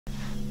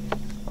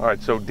All right,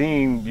 so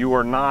Dean, you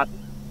are not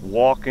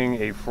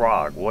walking a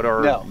frog. What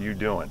are you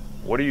doing?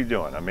 What are you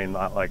doing? I mean,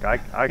 like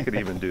I could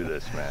even do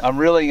this, man. I'm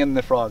reeling in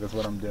the frog is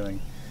what I'm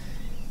doing.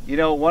 You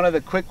know, one of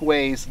the quick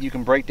ways you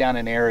can break down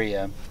an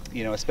area,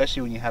 you know,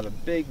 especially when you have a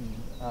big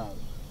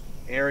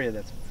area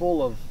that's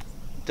full of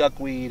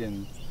duckweed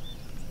and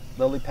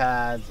lily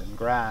pads and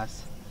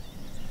grass,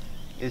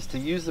 is to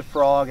use the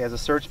frog as a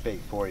search bait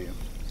for you.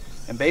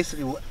 And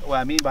basically what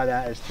I mean by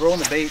that is throwing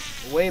the bait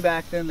way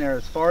back in there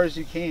as far as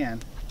you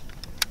can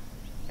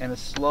and a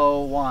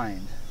slow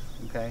wind,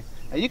 okay?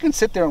 Now you can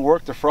sit there and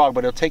work the frog,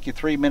 but it'll take you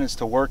 3 minutes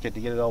to work it to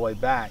get it all the way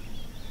back.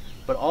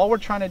 But all we're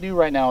trying to do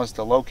right now is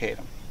to locate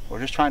them. We're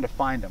just trying to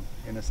find them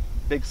in this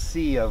big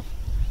sea of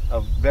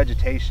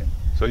vegetation.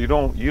 So you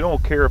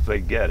don't care if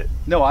they get it?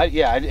 No,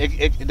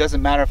 it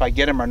doesn't matter if I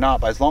get them or not,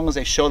 but as long as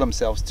they show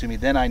themselves to me,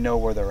 then I know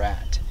where they're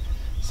at.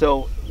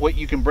 So what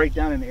you can break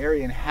down an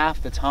area in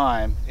half the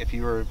time if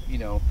you were, you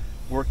know,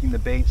 working the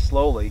bait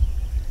slowly.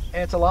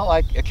 And it's a lot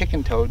like a kick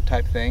and toad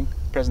type thing,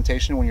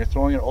 presentation, when you're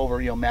throwing it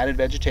over, you know, matted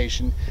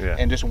vegetation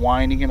and just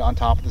winding it on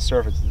top of the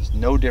surface. It's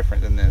no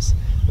different than this.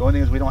 The only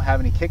thing is we don't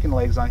have any kicking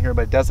legs on here,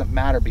 but it doesn't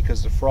matter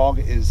because the frog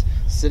is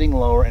sitting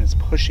lower and it's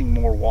pushing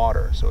more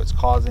water. So it's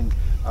causing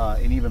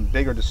an even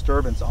bigger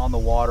disturbance on the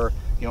water,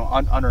 you know,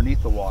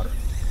 underneath the water.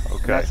 Okay.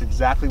 And that's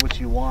exactly what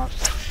you want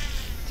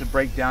to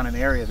break down an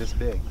area this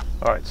big.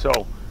 All right,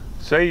 so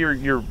say you're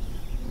you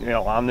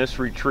know, on this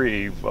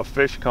retrieve, a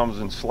fish comes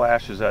and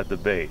slashes at the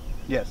bait.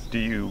 Yes. Do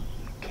you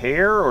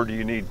care, or do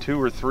you need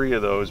 2 or 3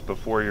 of those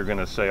before you're going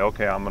to say,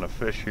 okay, I'm going to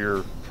fish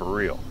here for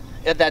real?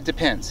 That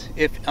depends.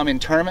 If I'm in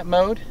tournament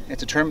mode,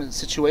 it's a tournament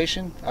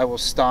situation, I will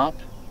stop,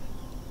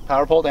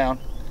 power pole down,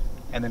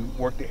 and then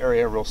work the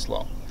area real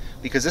slow.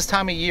 Because this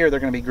time of year, they're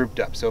going to be grouped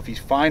up. So if you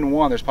find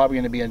one, there's probably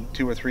going to be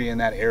 2 or 3 in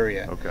that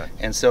area. Okay.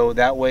 And so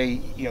that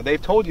way, you know,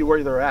 they've told you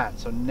where they're at.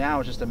 So now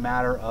it's just a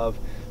matter of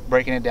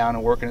breaking it down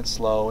and working it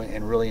slow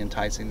and really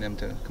enticing them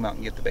to come out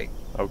and get the bait.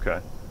 Okay.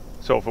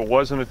 So if it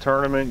wasn't a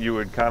tournament, you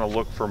would kind of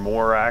look for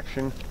more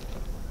action?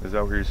 Is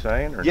that what you're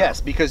saying? Or yes,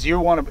 no? Because you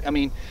want to, I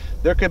mean,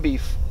 there could be,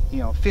 you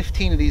know,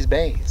 15 of these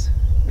bays.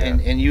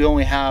 And you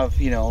only have,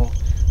 you know,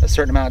 a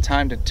certain amount of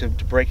time to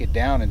break it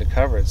down and to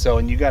cover it. So,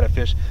 and you got to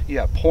fish, you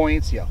have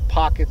points, you have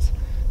pockets,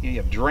 you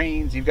have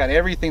drains, you've got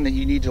everything that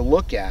you need to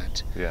look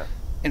at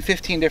in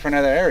 15 different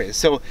other areas.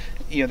 So,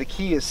 you know, the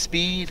key is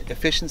speed,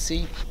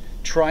 efficiency,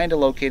 trying to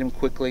locate them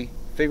quickly,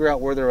 figure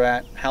out where they're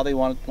at, how they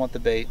want the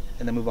bait,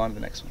 and then move on to the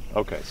next one.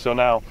 Okay, so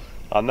now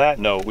on that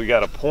note, we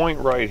got a point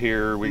right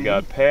here, we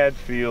got pad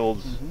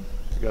fields,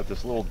 we got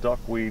this little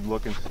duckweed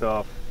looking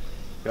stuff,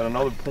 got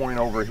another point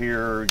over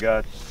here, we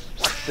got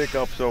stick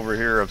ups over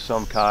here of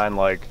some kind.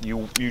 Like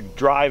you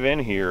drive in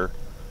here,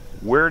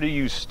 where do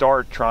you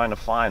start trying to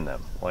find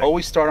them? Like,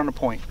 always start on a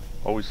point.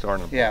 Always start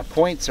on a point. Yeah,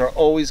 points are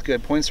always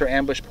good. Points are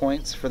ambush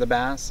points for the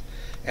bass,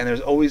 and there's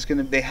always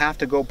they have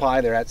to go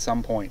by there at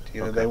some point.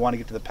 Either they want to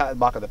get to the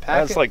back of the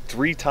packet. That's like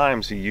 3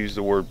 times he used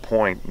the word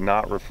point,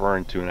 not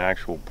referring to an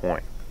actual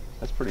point.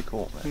 That's pretty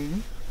cool,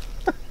 man.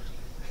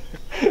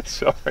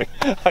 Sorry,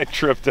 I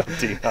tripped up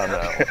Dean on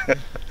that one.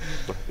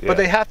 But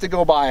they have to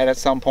go by it at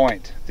some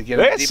point to get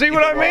it. See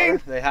what I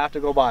mean? They have to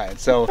go by it.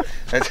 So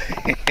that's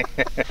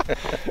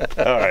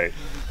all right.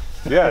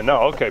 Yeah,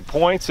 no, okay,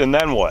 points, and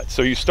then what?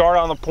 So you start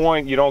on the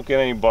point, you don't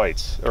get any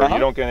bites, or you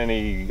don't get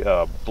any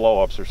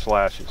blow-ups or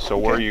slashes. So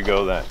where do you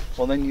go then?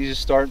 Well, then you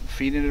just start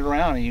feeding it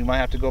around, and you might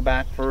have to go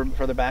back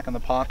further back in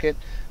the pocket,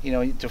 you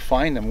know, to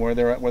find them where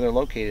they're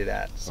located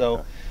at.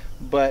 So,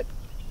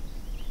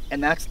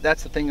 and that's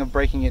the thing of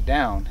breaking it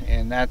down,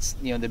 and that's,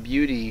 you know, the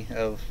beauty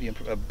of, you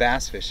know, of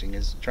bass fishing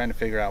is trying to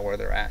figure out where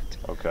they're at.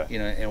 Okay. You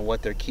know, and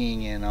what they're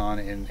keying in on,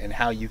 and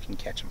how you can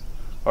catch them.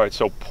 All right,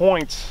 so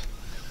points.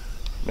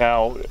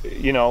 Now,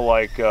 you know,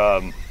 like,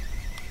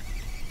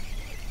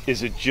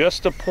 is it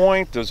just a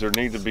point? Does there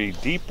need to be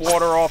deep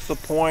water off the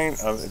point?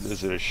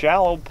 Is it a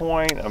shallow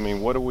point? I mean,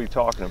 what are we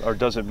talking about? Or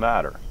does it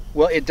matter?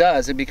 Well, it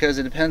does, because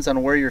it depends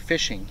on where you're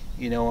fishing,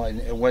 you know,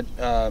 and what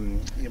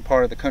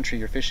part of the country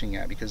you're fishing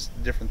at, because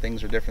different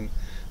things are different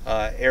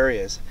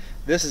areas.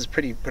 This is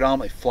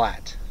predominantly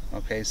flat,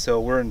 okay?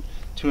 So we're in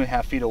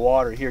 2.5 feet of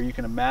water here. You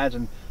can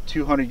imagine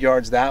 200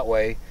 yards that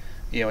way,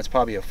 you know, it's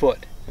probably a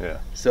foot. Yeah.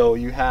 So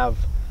you have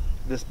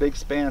this big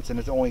expanse, and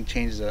it only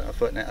changes a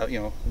foot, you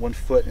know, 1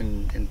 foot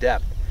in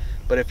depth.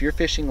 But if you're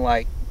fishing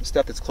like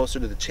stuff that's closer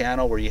to the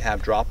channel, where you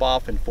have drop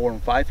off and 4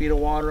 and 5 feet of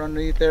water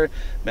underneath there,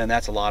 man,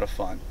 that's a lot of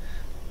fun.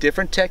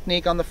 Different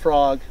technique on the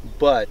frog,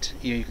 but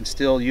you can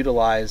still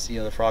utilize, you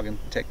know, the frogging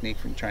technique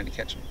from trying to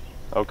catch them.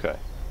 Okay,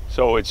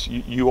 so it's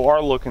you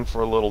are looking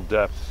for a little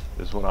depth,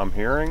 is what I'm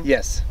hearing.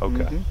 Yes.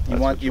 Okay.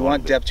 You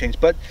want depth change,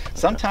 but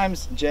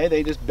sometimes, Jay,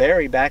 they just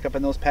bury back up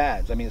in those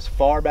pads. I mean, as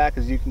far back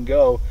as you can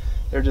go,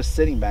 they're just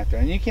sitting back there,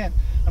 and you can't.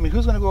 I mean,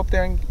 who's going to go up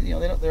there and, you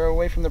know, they're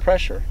away from the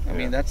pressure. I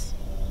mean, that's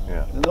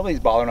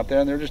nobody's bothering up there,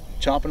 and they're just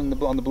chomping on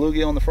the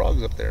bluegill and the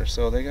frogs up there,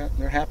 so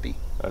they're happy.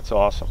 That's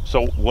awesome.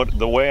 So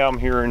the way I'm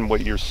hearing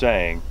what you're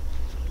saying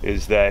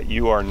is that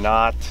you are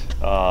not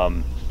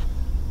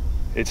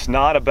it's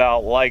not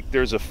about like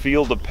there's a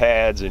field of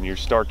pads and you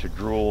start to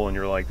drool and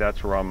you're like,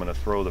 that's where I'm going to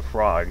throw the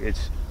frog.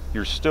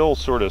 You're still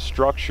sort of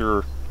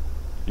structure.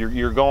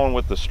 You're going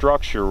with the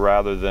structure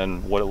rather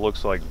than what it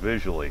looks like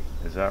visually.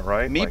 Is that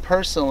right? Me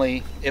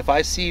personally, if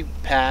I see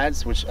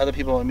pads, which other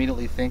people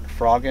immediately think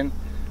frogging,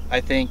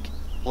 I think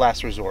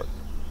last resort.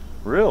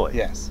 Really?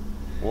 Yes.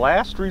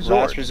 Last resort?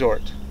 Last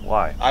resort.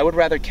 Why? I would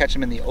rather catch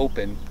them in the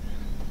open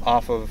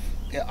off of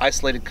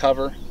isolated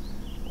cover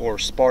or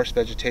sparse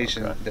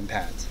vegetation than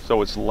pads.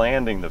 So it's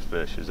landing the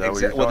fish, is that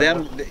what you're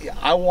talking about?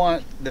 I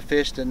want the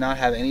fish to not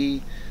have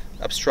any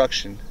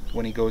obstruction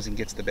when he goes and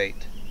gets the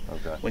bait.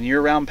 Okay. When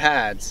you're around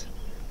pads,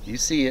 you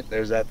see it,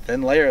 there's that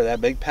thin layer,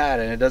 that big pad,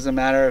 and it doesn't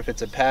matter if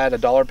it's a pad, a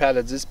dollar pad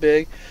that's this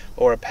big,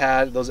 or a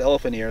pad, those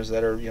elephant ears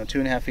that are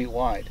 2.5 feet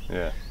wide.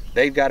 Yeah.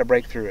 They've got to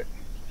break through it,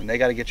 and they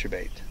got to get your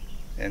bait.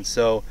 And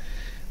so,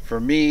 for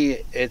me,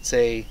 it's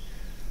a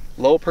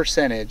low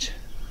percentage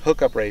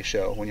hookup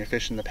ratio when you're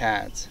fishing the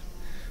pads.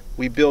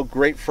 We build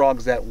great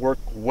frogs that work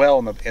well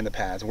in the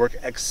pads, work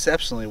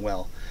exceptionally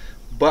well,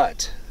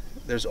 but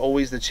there's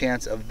always the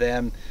chance of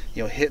them,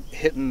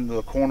 hitting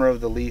the corner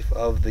of the leaf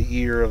of the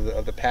ear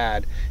of the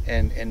pad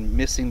and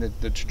missing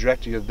the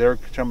trajectory of their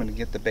determined to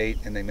get the bait,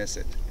 and they miss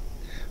it.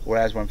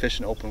 Whereas when I'm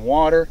fishing open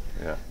water,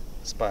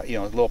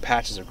 little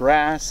patches of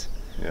grass,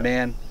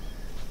 man,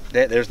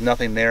 there's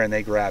nothing there and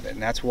they grab it.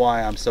 And that's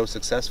why I'm so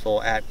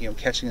successful at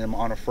catching them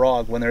on a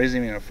frog when there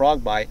isn't even a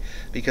frog bite,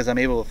 because I'm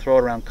able to throw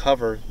it around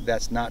cover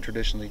that's not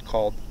traditionally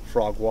called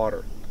frog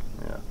water.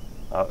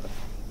 Yeah.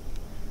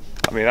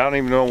 I mean, I don't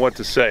even know what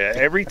to say.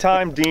 Every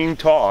time Dean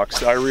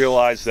talks, I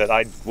realize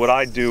that what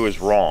I do is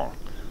wrong,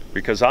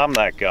 because I'm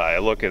that guy. I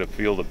look at a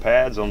field of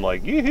pads, I'm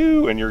like,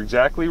 yoo-hoo, and you're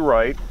exactly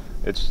right.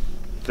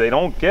 They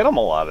don't get them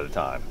a lot of the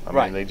time. I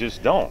mean, they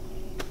just don't.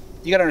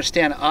 You got to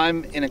understand,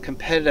 I'm in a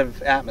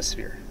competitive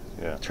atmosphere.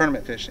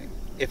 Tournament fishing.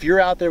 If you're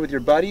out there with your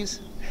buddies,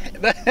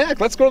 the heck,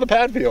 let's go to the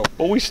pad field.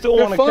 But we still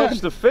want to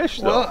catch the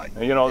fish, though.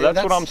 Well,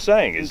 that's what I'm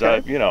saying. Is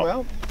that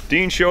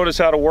Dean showed us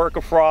how to work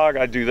a frog.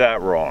 I do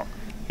that wrong.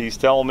 He's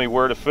telling me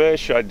where to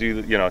fish. I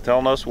do,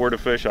 telling us where to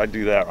fish. I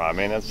do that. I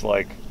mean, it's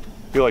like,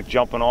 I feel like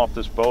jumping off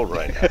this boat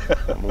right now.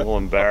 I'm a little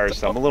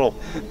embarrassed.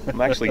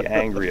 I'm actually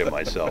angry at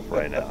myself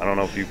right now. I don't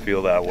know if you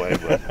feel that way,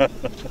 but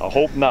I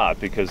hope not,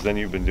 because then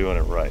you've been doing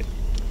it right.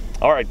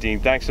 All right, Dean,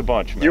 thanks a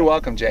bunch, man. You're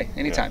welcome, Jay.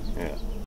 Anytime. Yeah.